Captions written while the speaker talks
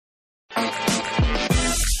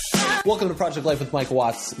Welcome to Project Life with Mike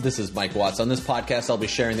Watts. This is Mike Watts. On this podcast, I'll be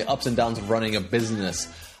sharing the ups and downs of running a business,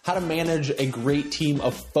 how to manage a great team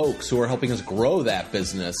of folks who are helping us grow that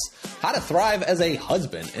business, how to thrive as a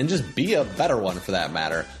husband and just be a better one for that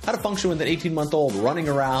matter, how to function with an 18-month-old running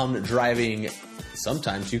around driving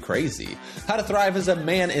sometimes you crazy, how to thrive as a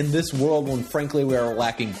man in this world when frankly we are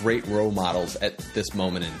lacking great role models at this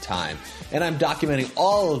moment in time. And I'm documenting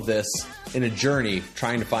all of this in a journey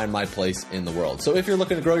trying to find my place in the world. So if you're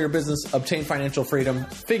looking to grow your business, obtain financial freedom,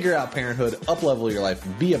 figure out parenthood, up-level your life,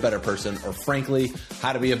 be a better person, or frankly,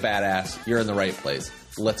 how to be a badass, you're in the right place.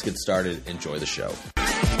 Let's get started. Enjoy the show.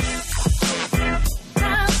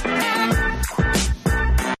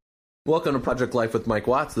 Welcome to Project Life with Mike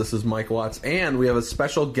Watts. This is Mike Watts, and we have a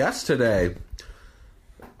special guest today.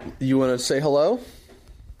 You want to say hello?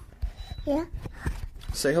 Yeah.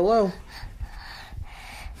 Say hello.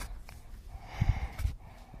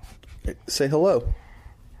 Say hello.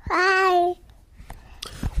 Hi.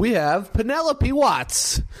 We have Penelope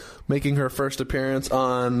Watts making her first appearance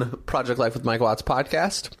on Project Life with Mike Watts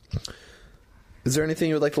podcast. Is there anything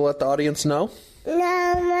you would like to let the audience know?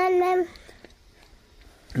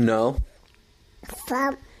 No.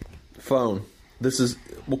 Phone. This is,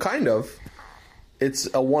 well, kind of. It's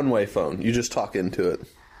a one-way phone. You just talk into it.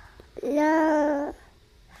 No.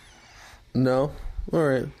 No? All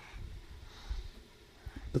right.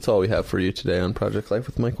 That's all we have for you today on Project Life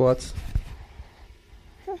with Mike Watts.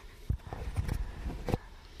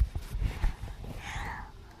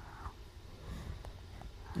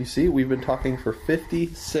 You see, we've been talking for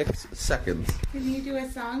 56 seconds. Can you do a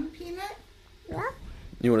song, Peanut? Yeah.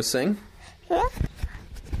 You want to sing? Yeah.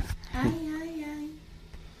 Hi, hi, hi. Can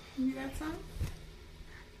you do that song?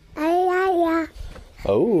 Yeah.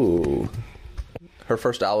 Oh. Her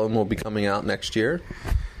first album will be coming out next year.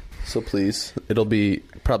 So please, it'll be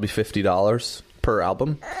probably $50 per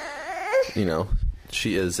album. You know,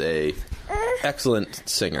 she is a excellent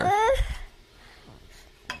singer.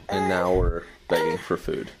 And now we're begging for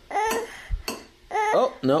food.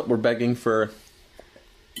 Oh, no, we're begging for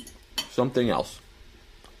something else.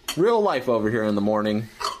 Real life over here in the morning.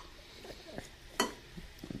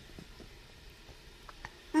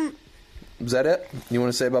 Is that it? You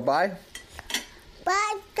want to say bye-bye?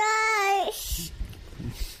 Bye, guys. I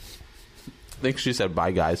think she said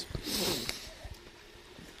bye, guys.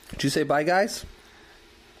 Did you say bye, guys?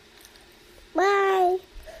 Bye.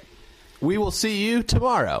 We will see you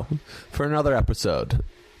tomorrow for another episode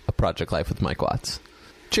of Project Life with Mike Watts.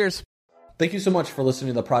 Cheers. Thank you so much for listening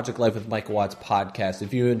to the Project Life with Mike Watts podcast.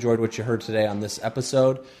 If you enjoyed what you heard today on this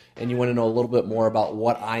episode and you want to know a little bit more about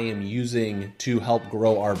what I am using to help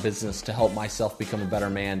grow our business, to help myself become a better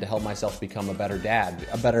man, to help myself become a better dad,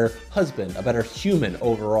 a better husband, a better human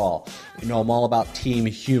overall. You know, I'm all about team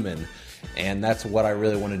human. And that's what I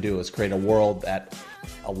really want to do, is create a world that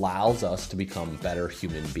allows us to become better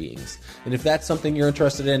human beings. And if that's something you're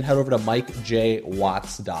interested in, head over to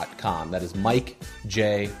MikeJWatts.com. That is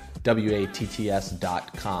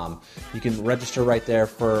MikeJWatts.com. You can register right there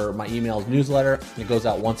for my emails newsletter. It goes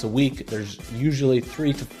out once a week. There's usually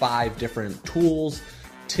 3 to 5 different tools,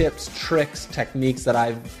 tips, tricks, techniques that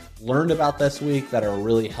I've learned about this week that are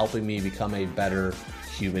really helping me become a better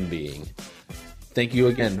human being. Thank you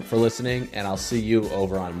again for listening, and I'll see you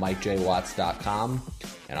over on MikeJWatts.com,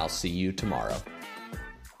 and I'll see you tomorrow.